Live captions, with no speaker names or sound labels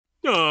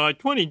Aw,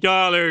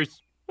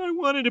 $20. I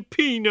wanted a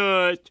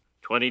peanut.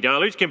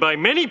 $20 can buy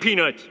many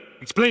peanuts.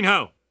 Explain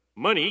how.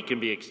 Money can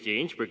be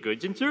exchanged for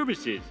goods and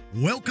services.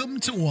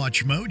 Welcome to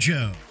Watch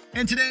Mojo.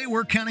 And today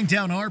we're counting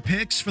down our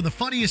picks for the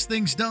funniest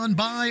things done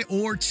by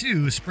or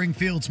to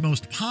Springfield's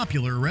most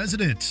popular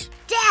residents.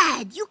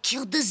 Dad, you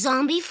killed the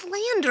zombie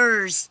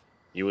Flanders.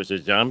 You was a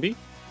zombie?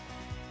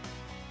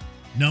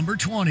 Number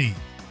 20,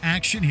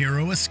 Action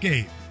Hero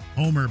Escape,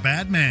 Homer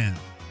Batman.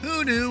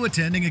 Who knew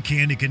attending a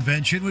candy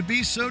convention would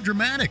be so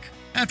dramatic?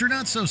 After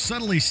not so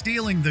subtly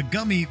stealing the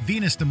gummy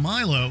Venus de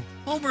Milo,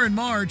 Homer and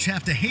Marge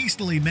have to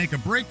hastily make a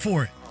break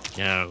for it.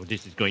 Now,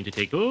 this is going to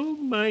take all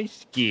my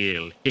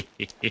skill.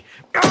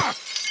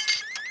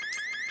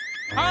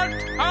 Halt!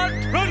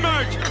 Run,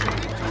 Marge!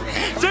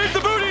 Save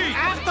the booty!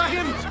 After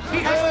him! He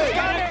has to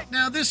get it!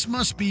 Now, this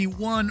must be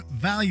one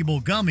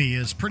valuable gummy,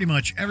 as pretty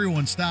much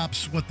everyone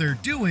stops what they're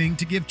doing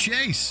to give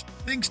chase.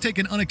 Things take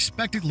an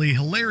unexpectedly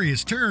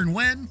hilarious turn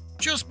when,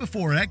 just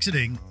before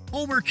exiting,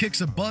 Homer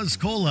kicks a Buzz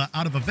Cola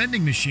out of a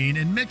vending machine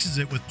and mixes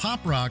it with Pop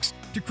Rocks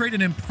to create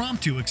an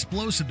impromptu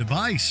explosive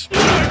device.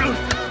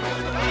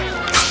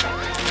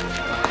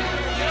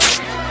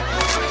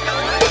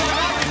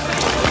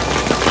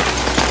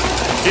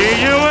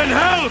 See you in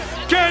hell,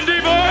 candy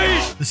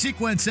boys! The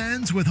sequence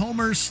ends with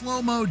Homer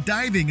slow-mo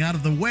diving out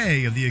of the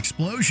way of the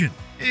explosion.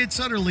 It's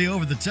utterly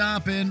over the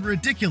top and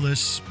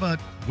ridiculous, but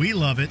we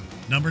love it.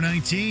 Number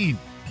 19,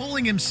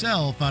 pulling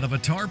himself out of a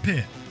tar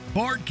pit.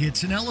 Bart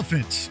gets an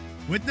elephant.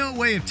 With no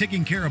way of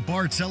taking care of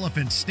Bart's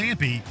elephant,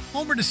 Stampy,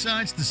 Homer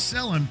decides to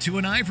sell him to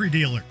an ivory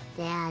dealer.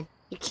 Dad,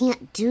 you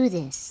can't do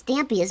this.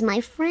 Stampy is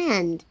my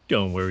friend.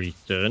 Don't worry,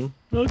 son.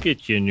 I'll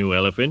get you a new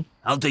elephant.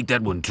 I'll take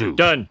that one, too.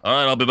 Done. All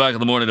right, I'll be back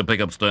in the morning to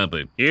pick up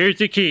Stampy. Here's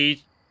the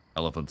keys.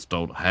 Elephants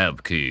don't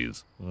have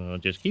keys. Well,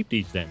 just keep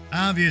these then.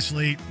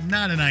 Obviously,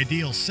 not an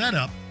ideal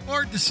setup.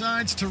 Bart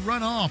decides to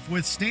run off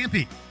with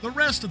Stampy. The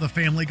rest of the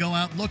family go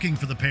out looking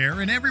for the pair,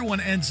 and everyone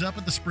ends up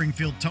at the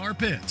Springfield tar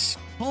pits.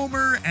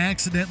 Homer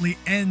accidentally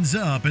ends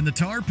up in the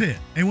tar pit,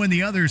 and when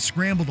the others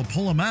scramble to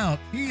pull him out,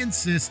 he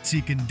insists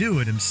he can do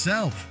it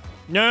himself.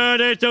 No,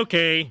 that's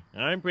okay.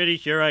 I'm pretty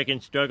sure I can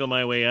struggle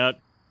my way out.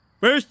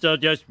 First, I'll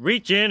just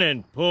reach in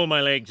and pull my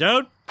legs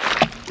out.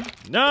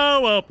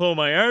 Now I'll pull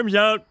my arms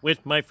out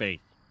with my face.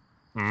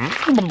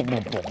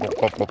 Dad!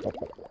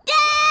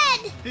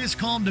 His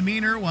calm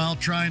demeanor while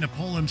trying to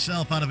pull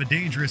himself out of a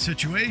dangerous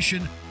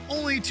situation,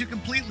 only to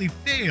completely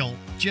fail,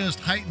 just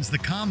heightens the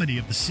comedy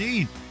of the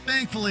scene.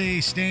 Thankfully,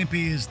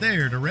 Stampy is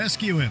there to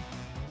rescue him.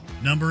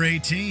 Number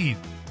 18,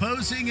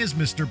 posing as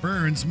Mr.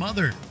 Burns'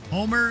 mother,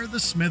 Homer the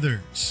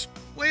Smithers.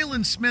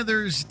 Waylon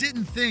Smithers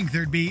didn't think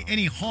there'd be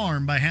any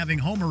harm by having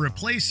Homer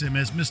replace him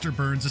as Mr.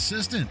 Burns'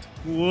 assistant.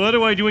 What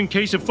do I do in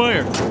case of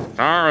fire?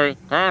 Sorry,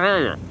 can't hear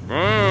you.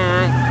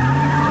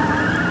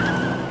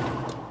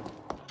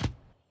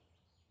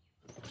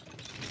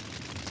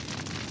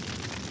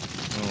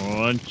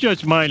 Oh,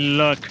 just my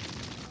luck.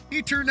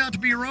 He turned out to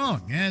be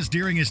wrong, as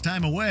during his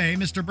time away,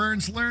 Mr.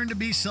 Burns learned to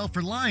be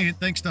self-reliant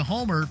thanks to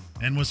Homer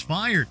and was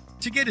fired.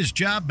 To get his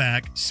job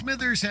back,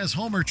 Smithers has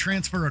Homer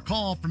transfer a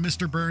call from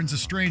Mr. Burns'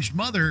 estranged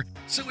mother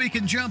so he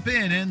can jump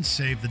in and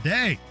save the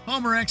day.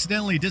 Homer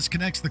accidentally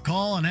disconnects the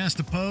call and has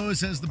to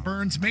pose as the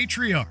Burns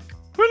matriarch.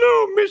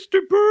 Hello, Mr.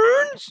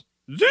 Burns.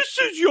 This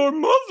is your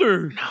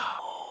mother.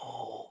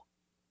 No.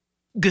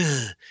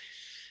 Gah.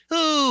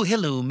 Oh,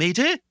 hello,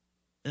 mater.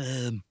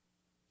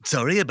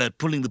 Sorry about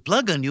pulling the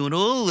plug on you and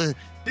all.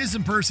 His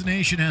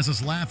impersonation has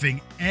us laughing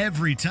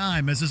every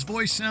time, as his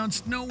voice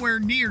sounds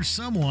nowhere near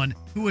someone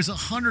who is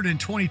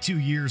 122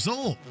 years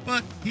old.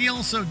 But he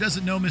also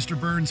doesn't know Mr.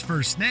 Burns'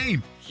 first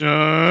name.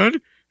 Son,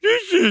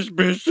 this is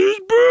Mrs.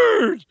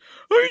 Burns.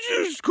 I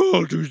just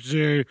called to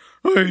say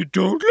I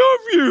don't love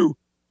you.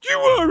 You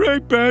are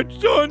a bad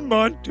son,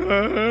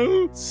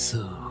 Montel.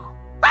 So,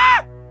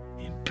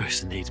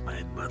 impersonate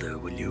my mother,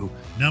 will you?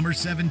 Number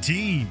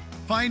 17,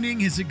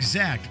 finding his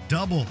exact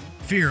double,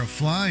 fear of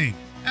flying.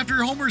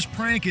 After Homer's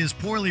prank is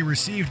poorly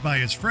received by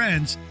his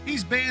friends,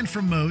 he's banned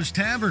from Moe's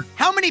Tavern.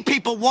 How many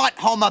people want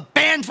Homer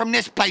banned from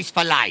this place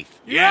for life?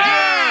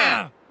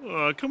 Yeah!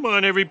 Oh, come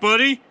on,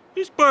 everybody.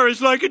 This bar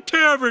is like a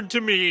tavern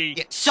to me.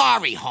 Yeah,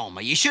 sorry,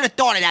 Homer. You should have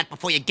thought of that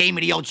before you gave me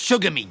the old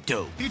sugar me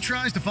do. He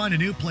tries to find a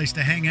new place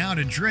to hang out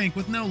and drink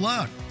with no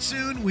luck.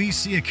 Soon, we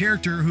see a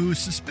character who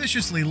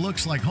suspiciously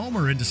looks like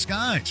Homer in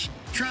disguise,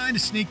 trying to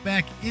sneak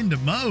back into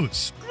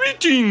Moe's.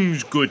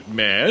 Greetings, good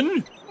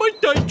man.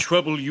 Might I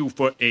trouble you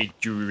for a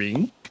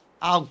drink?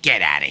 Oh,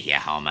 get out of here,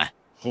 Homer.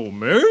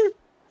 Homer?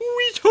 Who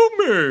is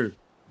Homer?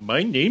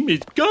 My name is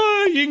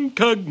Guy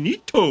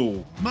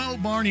Incognito. Moe,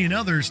 Barney, and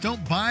others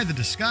don't buy the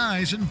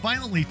disguise and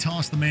violently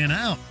toss the man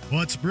out.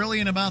 What's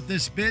brilliant about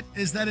this bit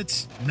is that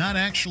it's not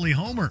actually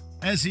Homer,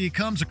 as he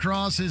comes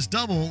across his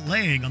double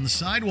laying on the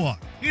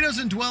sidewalk. He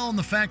doesn't dwell on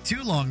the fact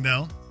too long,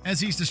 though, as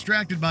he's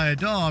distracted by a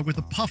dog with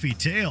a puffy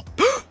tail.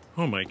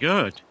 Oh my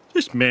god,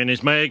 this man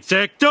is my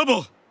exact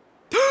double.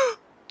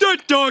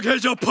 That dog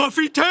has a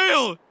puffy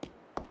tail.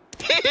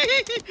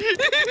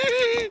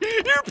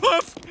 Here,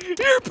 Puff!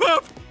 Here,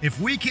 Puff! If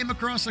we came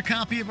across a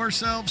copy of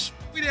ourselves,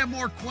 we'd have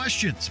more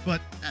questions,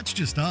 but that's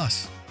just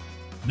us.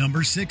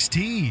 Number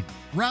 16.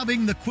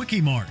 Robbing the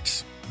Quickie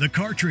Marts. The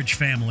Cartridge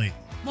Family.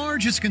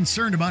 Marge is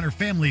concerned about her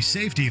family's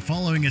safety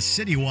following a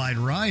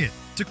citywide riot.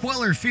 To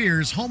quell her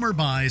fears, Homer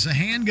buys a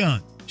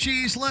handgun.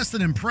 She's less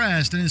than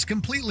impressed and is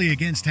completely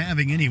against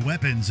having any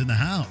weapons in the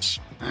house.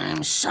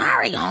 I'm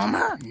sorry,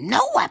 Homer.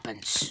 No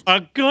weapons.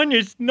 A gun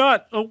is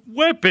not a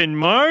weapon,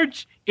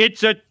 Marge.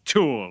 It's a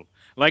tool.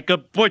 Like a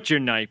butcher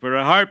knife or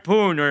a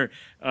harpoon or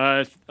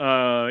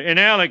an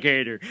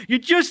alligator. You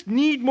just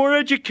need more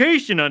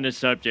education on the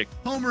subject.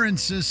 Homer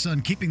insists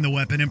on keeping the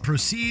weapon and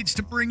proceeds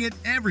to bring it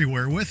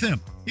everywhere with him.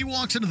 He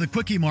walks into the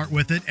Quickie Mart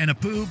with it, and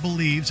Apu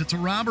believes it's a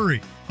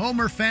robbery.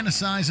 Homer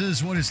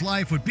fantasizes what his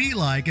life would be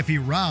like if he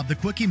robbed the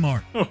Quickie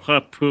Mart. Oh,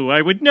 Apu,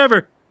 I would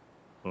never.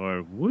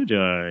 Or would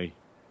I?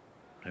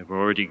 I've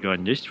already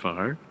gone this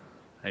far.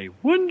 I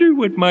wonder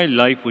what my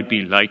life would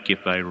be like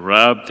if I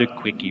robbed the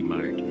Quickie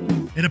Mart.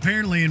 It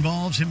apparently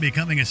involves him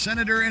becoming a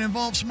senator and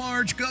involves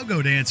Marge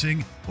go-go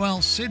dancing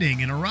while sitting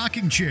in a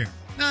rocking chair.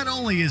 Not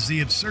only is the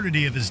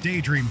absurdity of his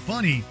daydream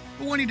funny,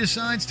 but when he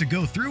decides to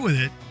go through with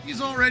it, he's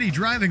already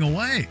driving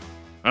away.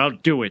 I'll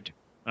do it.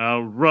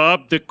 I'll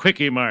rob the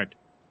Quickie Mart.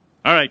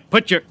 All right,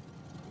 put your...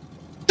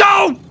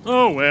 Don't!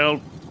 Oh, well,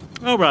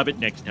 I'll rob it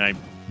next time.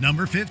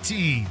 Number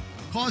 15.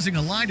 Causing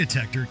a lie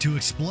detector to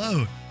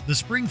explode. The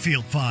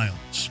Springfield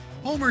Files.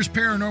 Homer's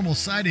paranormal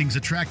sightings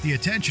attract the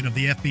attention of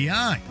the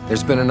FBI.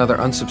 There's been another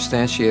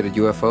unsubstantiated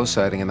UFO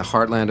sighting in the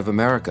heartland of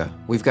America.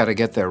 We've got to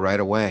get there right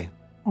away.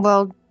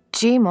 Well,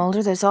 gee,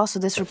 Mulder, there's also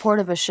this report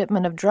of a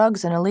shipment of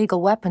drugs and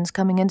illegal weapons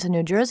coming into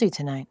New Jersey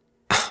tonight.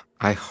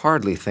 I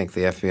hardly think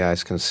the FBI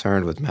is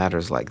concerned with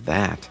matters like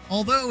that.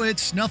 Although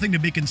it's nothing to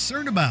be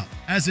concerned about,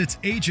 as it's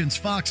agents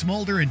Fox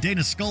Mulder and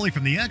Dana Scully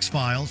from the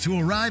X-Files who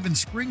arrive in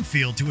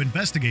Springfield to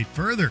investigate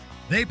further.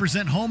 They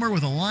present Homer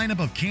with a lineup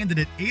of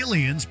candidate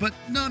aliens, but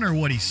none are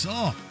what he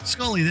saw.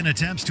 Scully then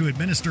attempts to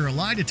administer a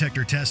lie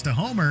detector test to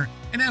Homer,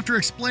 and after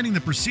explaining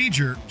the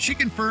procedure, she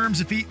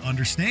confirms if he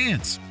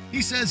understands.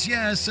 He says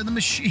yes, and the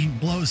machine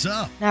blows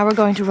up. Now we're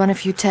going to run a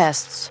few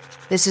tests.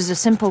 This is a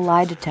simple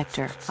lie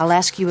detector. I'll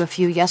ask you a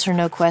few yes or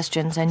no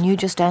questions, and you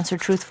just answer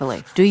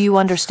truthfully. Do you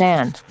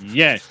understand?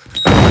 Yes.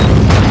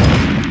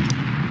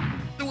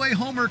 The way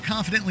Homer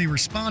confidently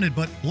responded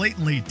but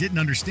blatantly didn't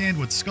understand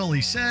what Scully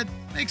said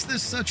makes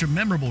this such a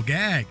memorable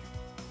gag.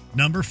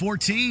 Number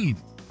 14.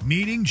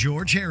 Meeting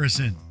George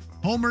Harrison.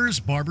 Homer's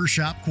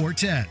Barbershop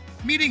Quartet.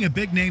 Meeting a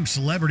big-name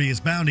celebrity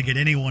is bound to get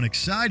anyone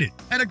excited.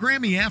 At a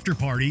Grammy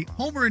after-party,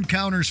 Homer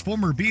encounters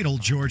former Beatle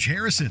George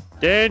Harrison.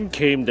 Then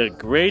came the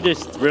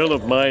greatest thrill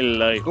of my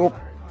life.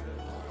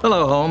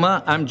 Hello,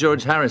 Homer. I'm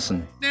George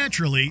Harrison.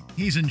 Naturally,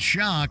 he's in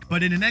shock,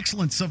 but in an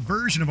excellent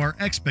subversion of our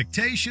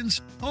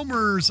expectations,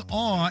 Homer's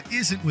awe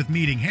isn't with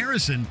meeting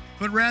Harrison,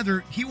 but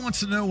rather he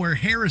wants to know where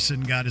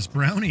Harrison got his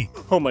brownie.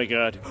 Oh my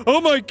God!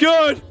 Oh my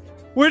God!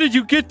 Where did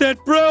you get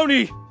that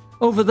brownie?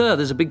 Over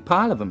there's a big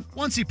pile of them.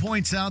 Once he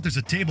points out there's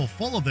a table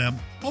full of them,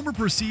 Homer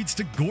proceeds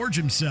to gorge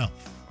himself.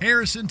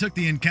 Harrison took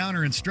the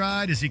encounter in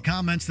stride as he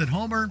comments that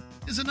Homer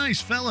is a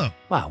nice fellow.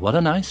 Wow, what a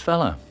nice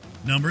fella.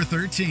 Number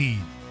 13.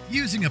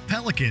 Using a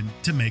pelican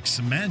to make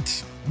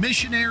cement.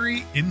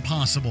 Missionary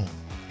impossible.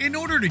 In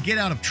order to get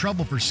out of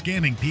trouble for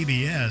scamming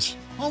PBS,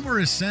 Homer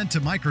is sent to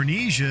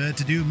Micronesia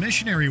to do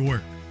missionary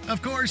work.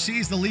 Of course,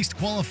 he's the least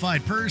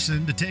qualified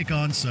person to take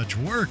on such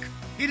work.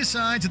 He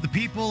decides that the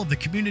people of the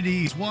community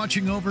he's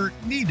watching over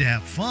need to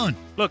have fun.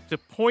 Look, the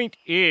point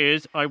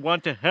is, I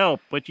want to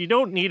help, but you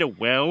don't need a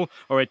well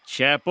or a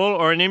chapel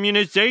or an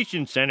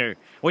immunization center.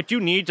 What you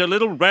need's a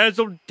little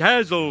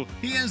razzle-dazzle.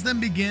 He has them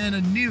begin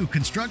a new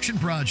construction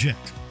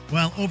project.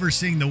 While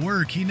overseeing the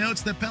work, he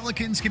notes that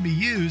pelicans can be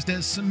used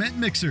as cement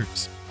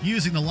mixers.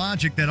 Using the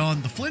logic that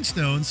on the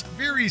Flintstones,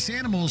 various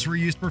animals were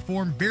used to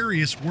perform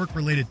various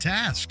work-related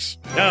tasks.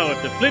 Now,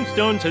 if the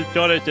Flintstones has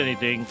taught us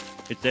anything,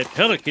 it's that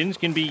pelicans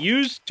can be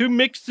used to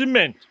mix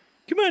cement.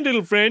 Come on,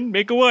 little friend,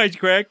 make a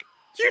wisecrack.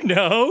 You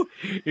know,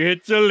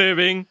 it's a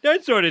living,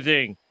 that sort of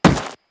thing.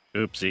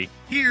 Oopsie.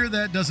 Here,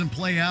 that doesn't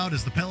play out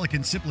as the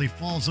pelican simply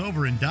falls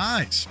over and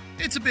dies.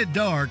 It's a bit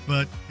dark,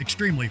 but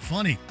extremely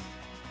funny.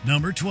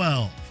 Number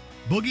 12.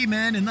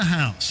 Boogeymen in the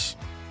House.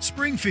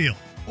 Springfield,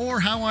 or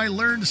How I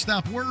Learned to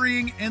Stop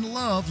Worrying and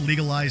Love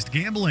Legalized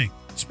Gambling.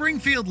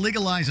 Springfield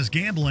legalizes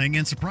gambling,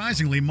 and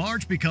surprisingly,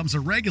 Marge becomes a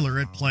regular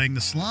at playing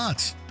the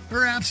slots.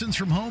 Her absence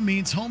from home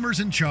means Homer's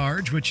in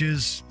charge, which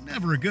is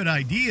never a good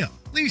idea.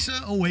 Lisa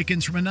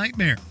awakens from a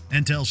nightmare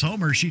and tells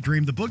Homer she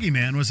dreamed the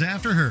boogeyman was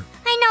after her.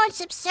 I know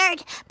it's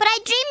absurd, but I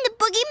dreamed the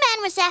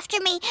boogeyman was after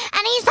me,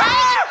 and he's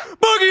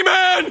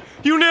Boogeyman!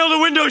 You nailed the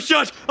window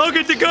shut! I'll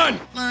get the gun!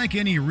 Like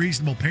any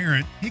reasonable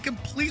parent, he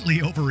completely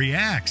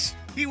overreacts.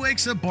 He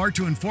wakes up Bart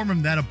to inform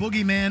him that a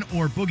boogeyman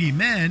or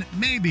boogeymen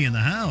may be in the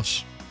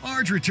house.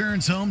 Marge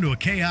returns home to a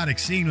chaotic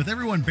scene with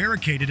everyone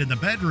barricaded in the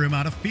bedroom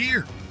out of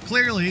fear.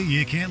 Clearly,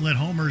 you can't let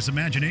Homer's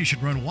imagination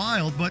run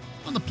wild, but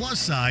on the plus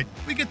side,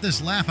 we get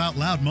this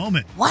laugh-out-loud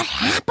moment. What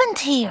happened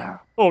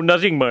here? Oh,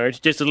 nothing,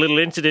 Marge. Just a little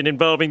incident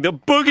involving the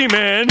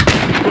boogeyman.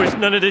 Of course,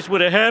 none of this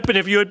would have happened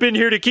if you had been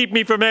here to keep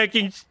me from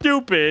acting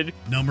stupid.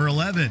 Number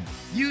 11.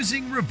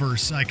 Using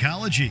reverse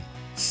psychology.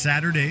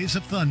 Saturdays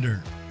of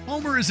Thunder.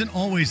 Homer isn't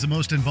always the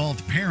most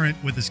involved parent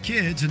with his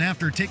kids, and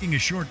after taking a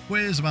short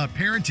quiz about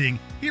parenting,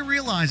 he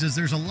realizes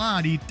there's a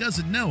lot he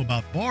doesn't know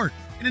about Bart.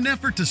 In an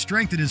effort to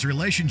strengthen his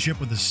relationship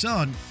with his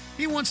son,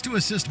 he wants to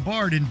assist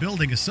Bart in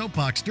building a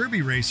soapbox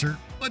derby racer,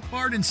 but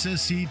Bart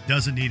insists he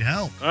doesn't need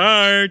help.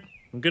 Bart,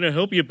 I'm gonna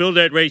help you build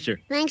that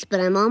racer. Thanks, but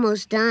I'm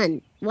almost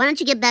done. Why don't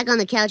you get back on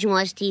the couch and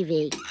watch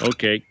TV?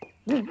 Okay.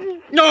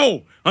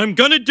 No! I'm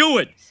gonna do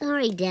it!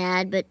 Sorry,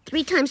 Dad, but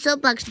three-time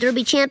soapbox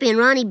derby champion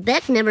Ronnie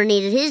Beck never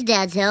needed his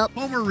dad's help.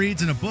 Homer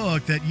reads in a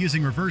book that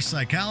using reverse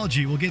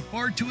psychology will get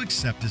Bart to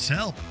accept his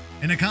help.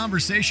 In a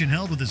conversation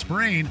held with his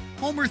brain,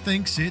 Homer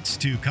thinks it's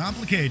too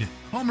complicated.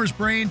 Homer's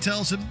brain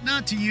tells him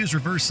not to use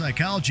reverse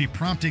psychology,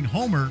 prompting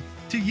Homer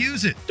to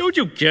use it. Don't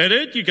you get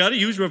it? You gotta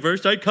use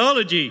reverse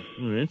psychology.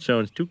 That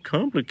sounds too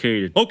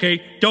complicated.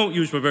 Okay, don't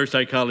use reverse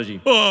psychology.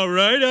 All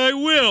right, I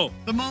will.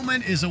 The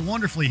moment is a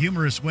wonderfully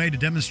humorous way to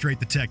demonstrate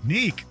the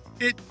technique.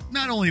 It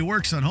not only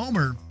works on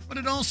Homer, but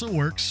it also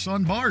works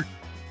on Bart.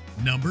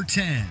 Number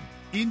 10.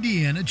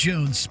 Indiana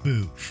Jones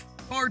spoof.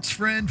 Bart's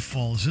friend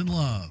falls in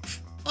love.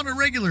 On a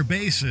regular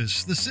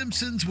basis, The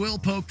Simpsons will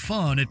poke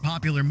fun at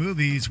popular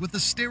movies with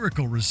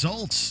hysterical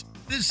results.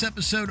 This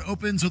episode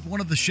opens with one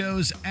of the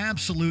show's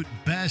absolute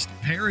best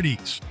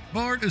parodies.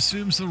 Bart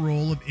assumes the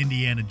role of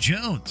Indiana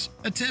Jones,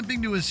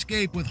 attempting to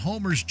escape with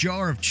Homer's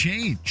jar of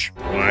change.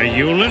 Why,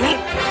 you little...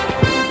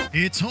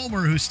 It's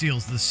Homer who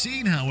steals the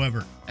scene,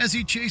 however, as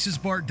he chases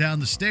Bart down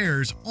the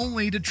stairs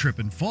only to trip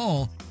and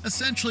fall,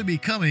 essentially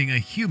becoming a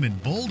human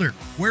boulder.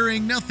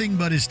 Wearing nothing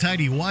but his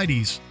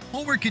tighty-whities,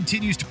 Homer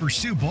continues to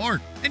pursue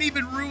Bart and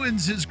even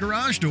ruins his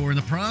garage door in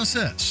the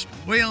process.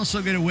 We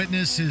also get to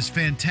witness his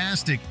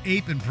fantastic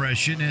ape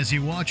impression as he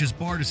watches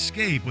Bart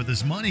escape with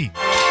his money.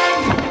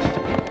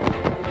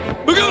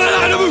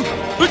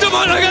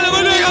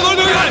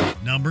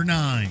 Number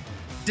 9.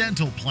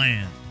 Dental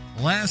Plan.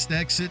 Last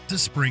exit to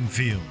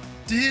Springfield.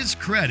 To his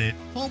credit,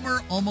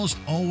 Homer almost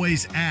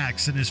always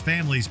acts in his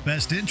family's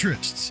best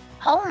interests.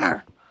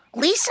 Homer,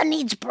 Lisa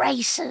needs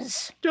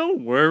braces.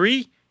 Don't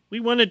worry. We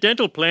won a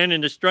dental plan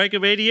in the strike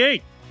of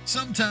 '88.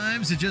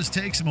 Sometimes it just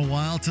takes him a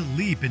while to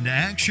leap into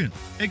action.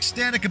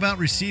 Ecstatic about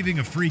receiving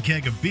a free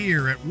keg of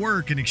beer at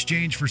work in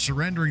exchange for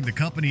surrendering the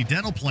company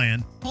dental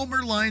plan,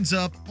 Homer lines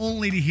up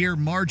only to hear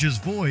Marge's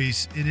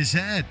voice in his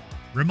head,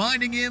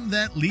 reminding him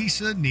that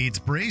Lisa needs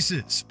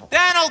braces.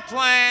 Dental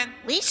plan!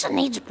 Lisa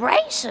needs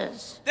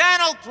braces.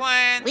 Dental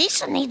plan!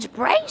 Lisa needs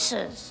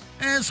braces.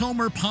 As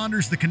Homer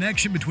ponders the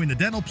connection between the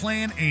dental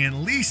plan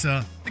and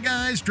Lisa, the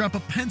guys drop a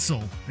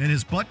pencil in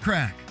his butt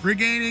crack.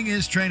 Regaining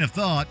his train of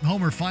thought,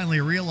 Homer finally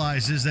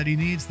realizes that he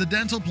needs the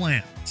dental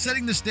plan,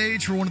 setting the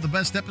stage for one of the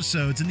best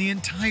episodes in the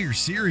entire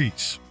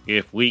series.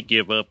 If we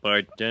give up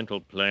our dental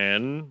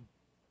plan,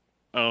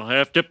 I'll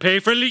have to pay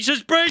for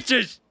Lisa's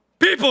braces!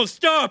 People,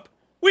 stop!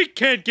 We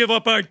can't give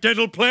up our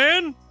dental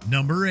plan!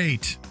 Number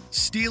 8.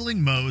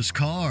 Stealing Moe's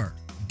car.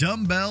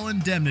 Dumbbell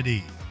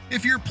indemnity.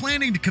 If you're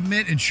planning to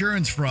commit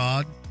insurance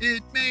fraud,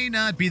 it may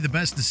not be the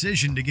best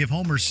decision to give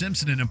Homer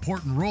Simpson an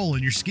important role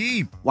in your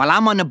scheme. While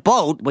I'm on a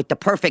boat with the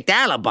perfect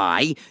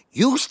alibi,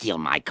 you steal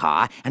my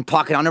car and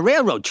park it on the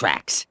railroad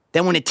tracks.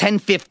 Then when a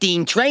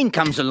 10:15 train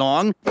comes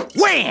along,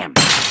 wham!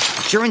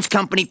 Insurance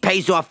company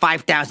pays off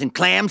 5,000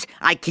 clams.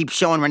 I keep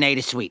showing Renee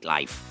the sweet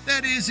life.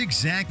 That is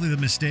exactly the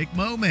mistake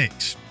Moe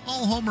makes.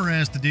 All Homer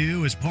has to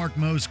do is park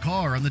Moe's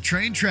car on the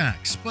train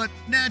tracks, but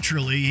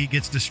naturally he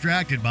gets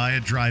distracted by a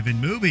drive-in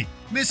movie.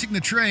 Missing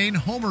the train,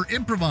 Homer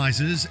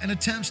improvises and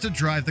attempts to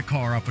drive the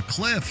car off a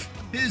cliff.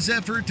 His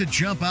effort to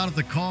jump out of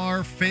the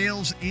car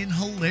fails in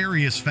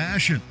hilarious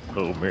fashion.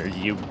 Homer,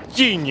 you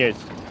genius!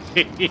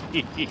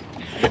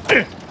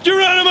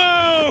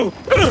 Geronimo!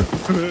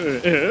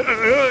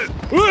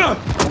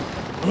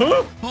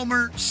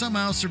 Homer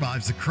somehow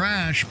survives the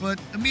crash,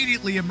 but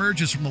immediately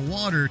emerges from the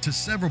water to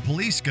several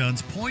police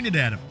guns pointed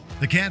at him.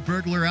 The cat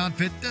burglar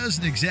outfit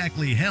doesn't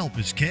exactly help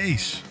his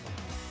case.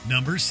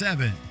 Number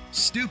 7.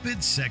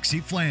 Stupid Sexy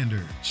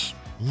Flanders.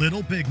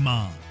 Little Big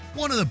Mom.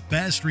 One of the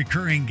best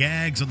recurring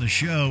gags on the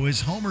show is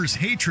Homer's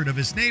hatred of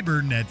his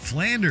neighbor, Ned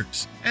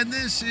Flanders. And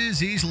this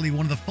is easily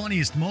one of the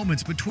funniest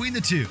moments between the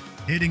two.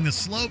 Hitting the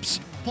slopes,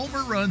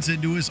 Homer runs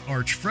into his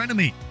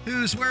arch-frenemy,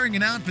 who's wearing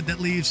an outfit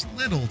that leaves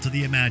little to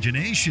the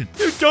imagination.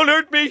 Don't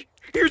hurt me!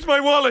 Here's my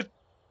wallet!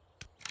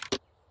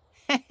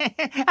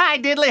 Hi,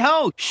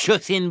 diddly-ho,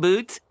 shuss-in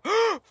boots.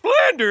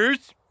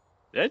 Flanders?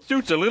 That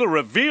suit's a little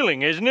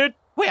revealing, isn't it?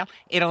 Well,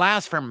 it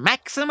allows for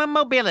maximum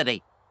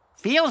mobility.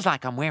 Feels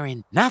like I'm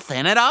wearing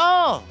nothing at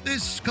all.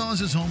 This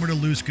causes Homer to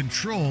lose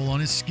control on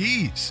his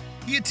skis.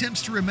 He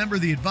attempts to remember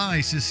the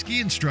advice his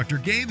ski instructor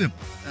gave him.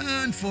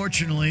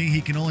 Unfortunately,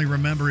 he can only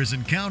remember his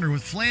encounter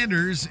with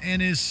Flanders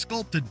and his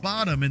sculpted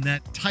bottom in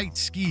that tight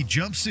ski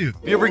jumpsuit.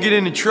 If you ever get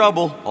into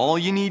trouble, all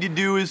you need to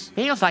do is...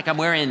 Feels like I'm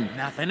wearing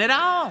nothing at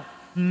all.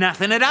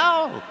 Nothing at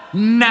all.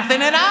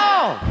 Nothing at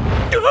all.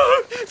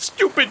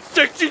 Stupid,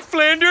 sexy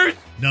Flanders!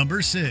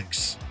 Number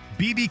 6.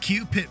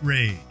 BBQ Pit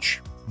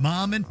Rage.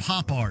 Mom and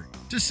Pop Art.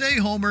 To say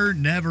Homer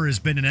never has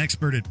been an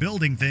expert at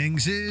building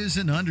things is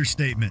an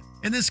understatement.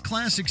 In this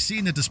classic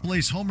scene that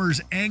displays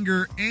Homer's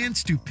anger and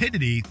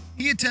stupidity,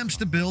 he attempts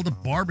to build a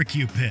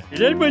barbecue pit.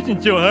 That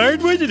wasn't so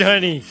hard, was it,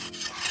 honey?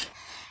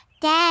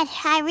 Dad,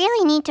 I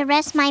really need to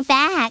rest my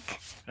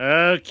back.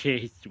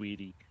 Okay,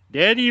 sweetie.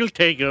 Daddy'll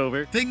take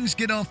over. Things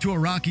get off to a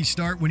rocky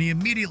start when he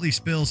immediately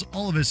spills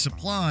all of his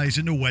supplies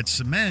into wet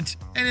cement,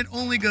 and it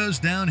only goes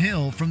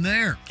downhill from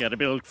there. Gotta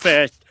build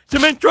fast.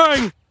 Cement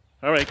drying!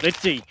 All right, let's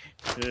see.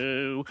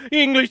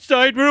 English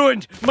side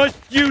ruined. Must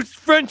use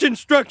French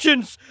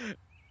instructions.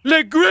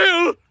 Le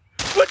grill?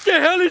 What the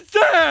hell is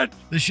that?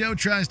 The show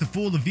tries to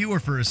fool the viewer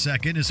for a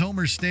second as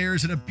Homer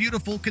stares at a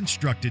beautiful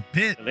constructed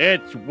pit.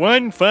 That's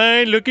one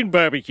fine-looking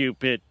barbecue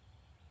pit.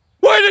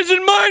 Why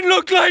doesn't mine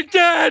look like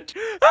that?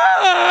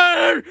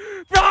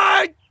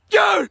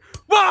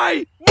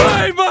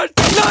 Why must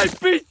life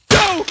be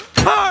so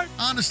hard?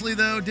 Honestly,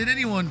 though, did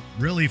anyone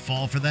really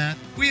fall for that?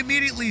 We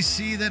immediately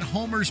see that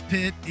Homer's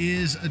pit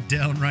is a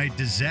downright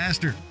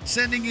disaster,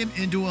 sending him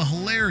into a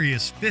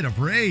hilarious fit of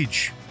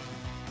rage.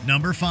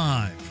 Number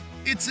 5.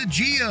 It's a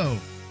Geo.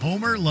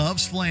 Homer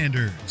loves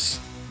Flanders.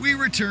 We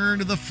return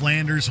to the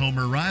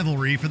Flanders-Homer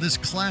rivalry for this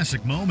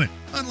classic moment.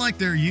 Unlike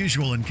their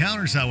usual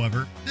encounters,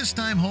 however, this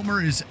time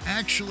Homer is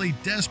actually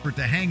desperate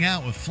to hang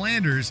out with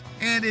Flanders,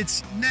 and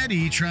it's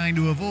Nettie trying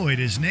to avoid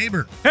his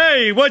neighbor.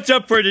 Hey, what's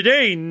up for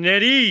today,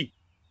 Nettie?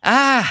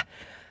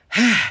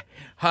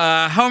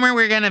 Homer,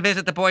 we're gonna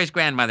visit the boy's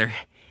grandmother.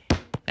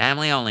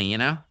 Family only, you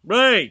know?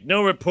 Right,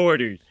 no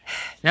reporters.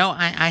 No,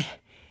 I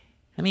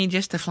mean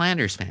just the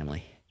Flanders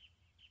family.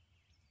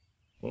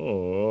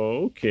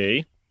 Oh,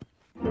 okay.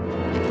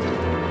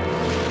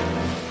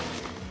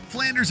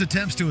 Flanders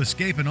attempts to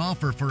escape an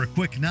offer for a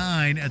quick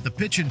 9 at the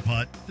pitch and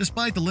putt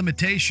despite the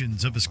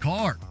limitations of his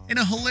car. In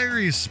a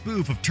hilarious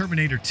spoof of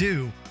Terminator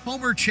 2,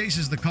 Homer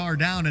chases the car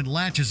down and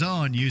latches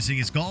on using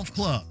his golf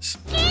clubs.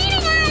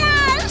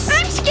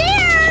 I'm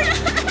scared!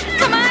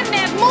 Come on,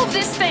 Ned, move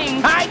this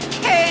thing! I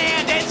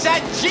can't! It's a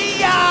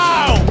Geo!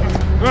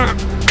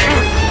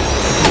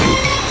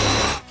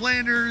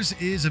 Flanders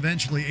is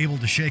eventually able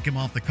to shake him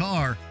off the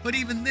car, but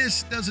even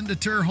this doesn't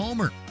deter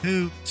Homer,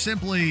 who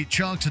simply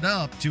chalks it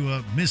up to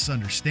a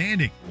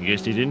misunderstanding. I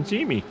guess he didn't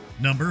see me.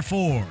 Number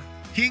 4.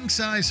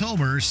 King-size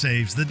Homer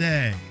saves the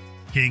day.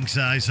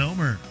 King-size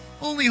Homer.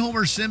 Only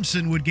Homer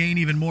Simpson would gain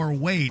even more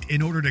weight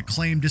in order to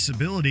claim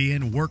disability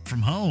and work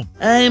from home.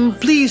 I'm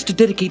pleased to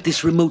dedicate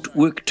this remote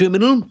work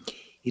terminal.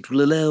 It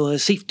will allow our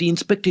safety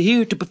inspector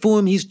here to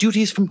perform his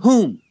duties from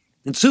home.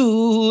 And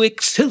so,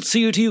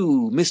 excelsior to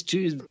you,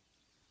 Mr.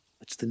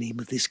 What's the name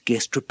of this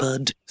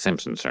gastropod?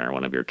 Simpsons, sir,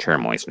 one of your chair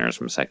moisteners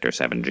from Sector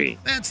 7G.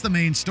 That's the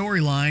main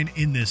storyline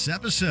in this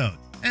episode,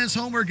 as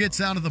Homer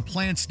gets out of the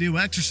plant's new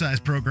exercise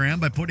program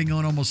by putting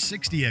on almost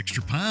 60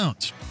 extra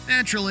pounds.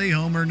 Naturally,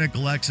 Homer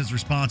neglects his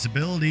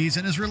responsibilities,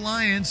 and his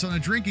reliance on a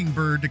drinking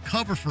bird to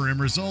cover for him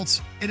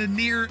results in a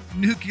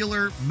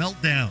near-nuclear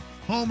meltdown.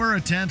 Homer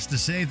attempts to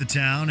save the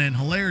town, and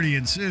hilarity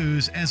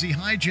ensues as he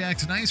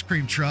hijacks an ice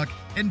cream truck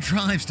and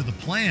drives to the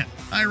plant.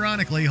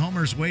 Ironically,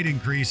 Homer's weight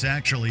increase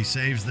actually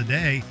saves the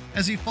day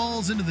as he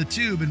falls into the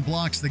tube and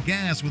blocks the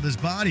gas with his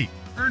body,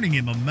 earning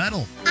him a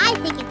medal. I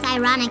think it's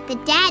ironic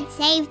that Dad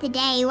saved the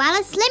day while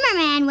a slimmer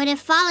man would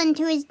have fallen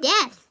to his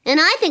death. And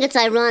I think it's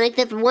ironic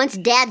that for once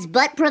Dad's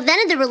butt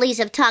prevented the release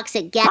of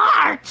toxic gas.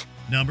 Bart!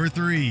 Number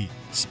 3.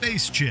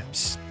 Space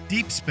Chips.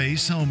 Deep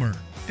Space Homer.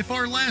 If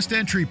our last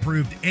entry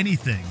proved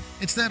anything,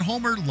 it's that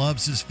Homer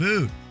loves his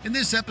food. In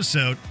this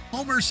episode,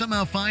 Homer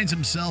somehow finds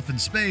himself in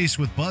space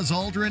with Buzz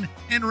Aldrin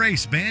and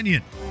Race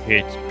Banyan.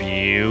 It's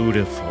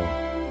beautiful.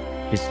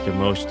 It's the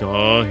most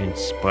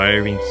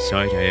awe-inspiring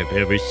sight I have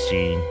ever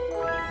seen.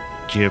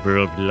 Giver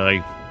of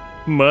life,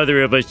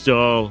 mother of us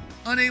all.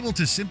 Unable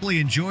to simply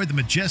enjoy the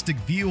majestic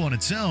view on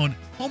its own,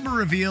 Homer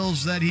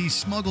reveals that he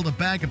smuggled a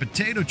bag of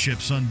potato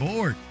chips on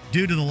board.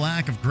 Due to the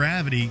lack of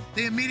gravity,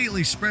 they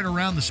immediately spread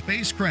around the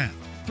spacecraft,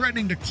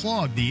 threatening to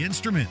clog the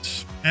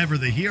instruments. Ever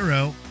the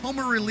hero,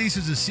 Homer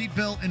releases a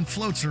seatbelt and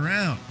floats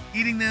around,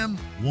 eating them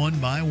one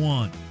by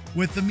one,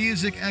 with the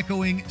music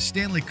echoing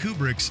Stanley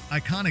Kubrick's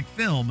iconic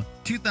film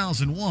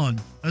 2001: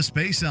 A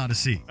Space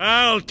Odyssey.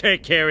 I'll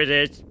take care of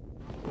this.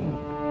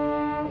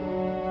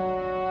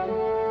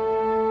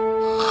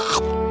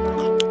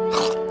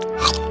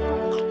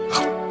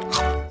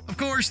 Of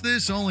course,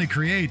 this only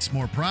creates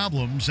more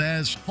problems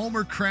as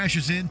Homer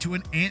crashes into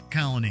an ant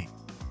colony.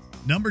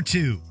 Number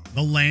 2.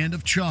 The Land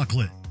of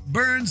Chocolate.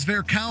 Burns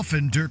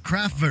Verkaufen der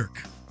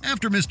Kraftwerk.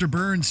 After Mr.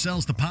 Burns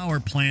sells the power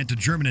plant to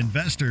German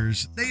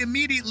investors, they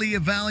immediately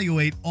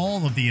evaluate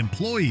all of the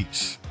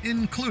employees,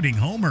 including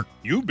Homer.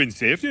 You've been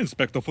safety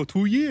inspector for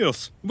 2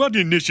 years. What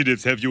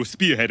initiatives have you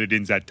spearheaded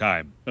in that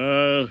time?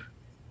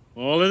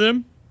 All of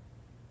them?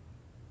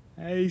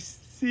 I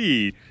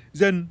see.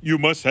 Then you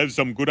must have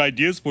some good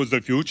ideas for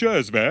the future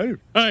as well.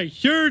 I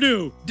sure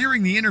do.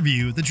 During the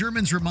interview, the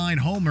Germans remind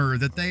Homer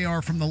that they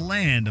are from the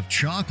land of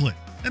chocolate,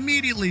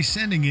 immediately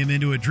sending him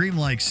into a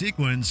dreamlike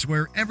sequence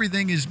where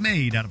everything is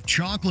made out of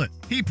chocolate.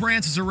 He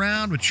prances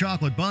around with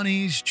chocolate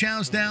bunnies,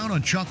 chows down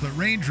on chocolate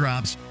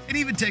raindrops, and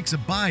even takes a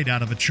bite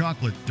out of a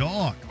chocolate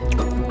dog.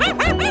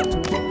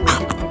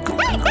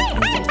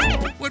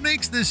 What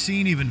makes this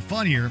scene even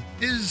funnier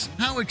is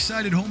how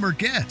excited Homer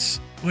gets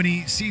when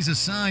he sees a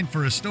sign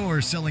for a store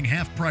selling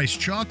half-price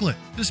chocolate,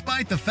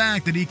 despite the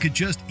fact that he could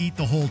just eat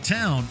the whole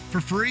town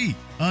for free.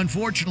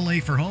 Unfortunately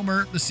for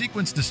Homer, the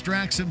sequence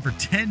distracts him for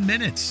 10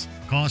 minutes,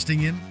 costing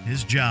him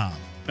his job.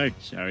 I'm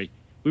sorry.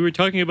 We were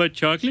talking about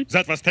chocolate?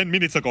 That was 10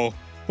 minutes ago.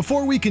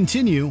 Before we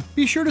continue,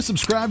 be sure to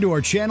subscribe to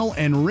our channel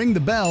and ring the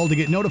bell to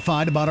get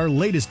notified about our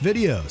latest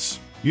videos.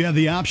 You have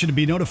the option to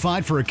be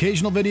notified for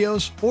occasional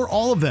videos or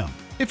all of them.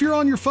 If you're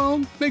on your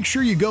phone, make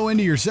sure you go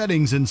into your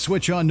settings and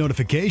switch on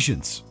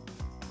notifications.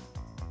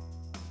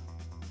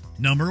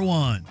 Number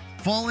 1.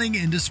 Falling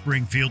into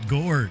Springfield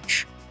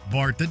Gorge.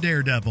 Bart the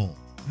Daredevil.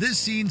 This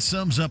scene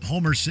sums up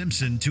Homer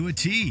Simpson to a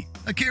T.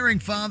 A caring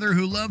father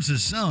who loves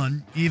his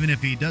son, even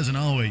if he doesn't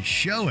always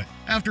show it.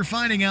 After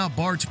finding out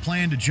Bart's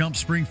plan to jump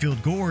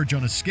Springfield Gorge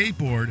on a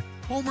skateboard,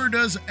 Homer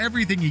does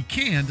everything he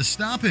can to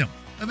stop him,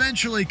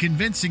 eventually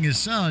convincing his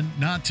son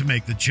not to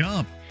make the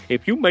jump.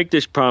 If you make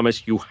this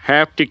promise, you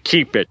have to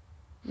keep it.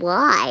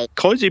 Why?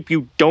 'Cause if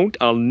you don't,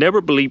 I'll never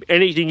believe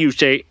anything you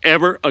say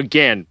ever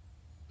again.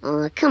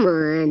 Oh, come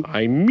on.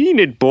 I mean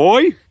it,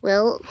 boy.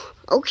 Well,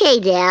 okay,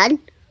 Dad.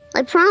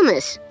 I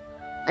promise.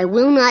 I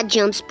will not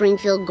jump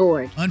Springfield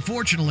Gorge.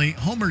 Unfortunately,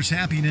 Homer's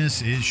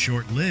happiness is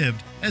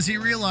short-lived as he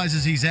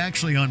realizes he's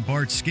actually on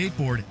Bart's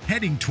skateboard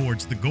heading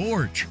towards the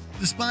gorge.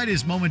 Despite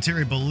his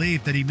momentary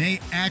belief that he may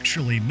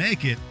actually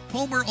make it,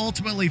 Homer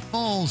ultimately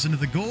falls into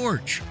the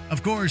gorge.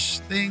 Of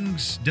course,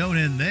 things don't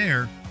end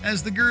there,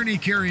 as the gurney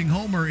carrying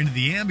Homer into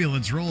the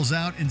ambulance rolls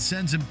out and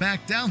sends him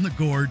back down the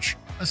gorge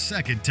a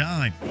second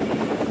time.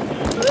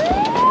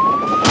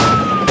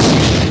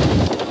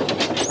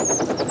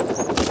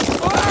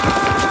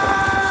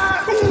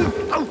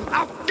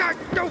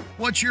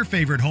 What's your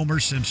favorite Homer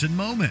Simpson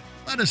moment?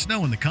 Let us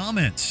know in the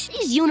comments.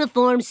 These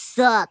uniforms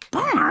suck.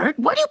 Bart,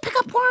 where do you pick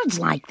up words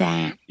like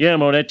that? Yeah,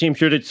 Mo, that team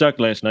sure did suck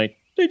last night.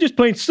 They just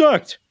plain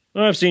sucked.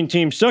 I've seen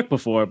teams suck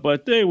before,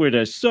 but they were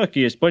the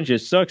suckiest bunch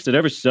of sucks that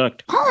ever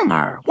sucked.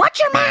 Homer, watch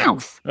your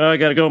mouth. I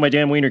gotta go, my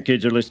damn wiener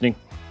kids are listening.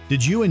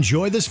 Did you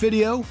enjoy this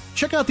video?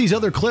 Check out these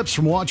other clips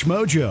from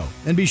WatchMojo,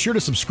 and be sure to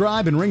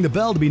subscribe and ring the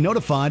bell to be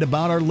notified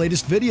about our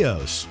latest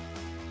videos.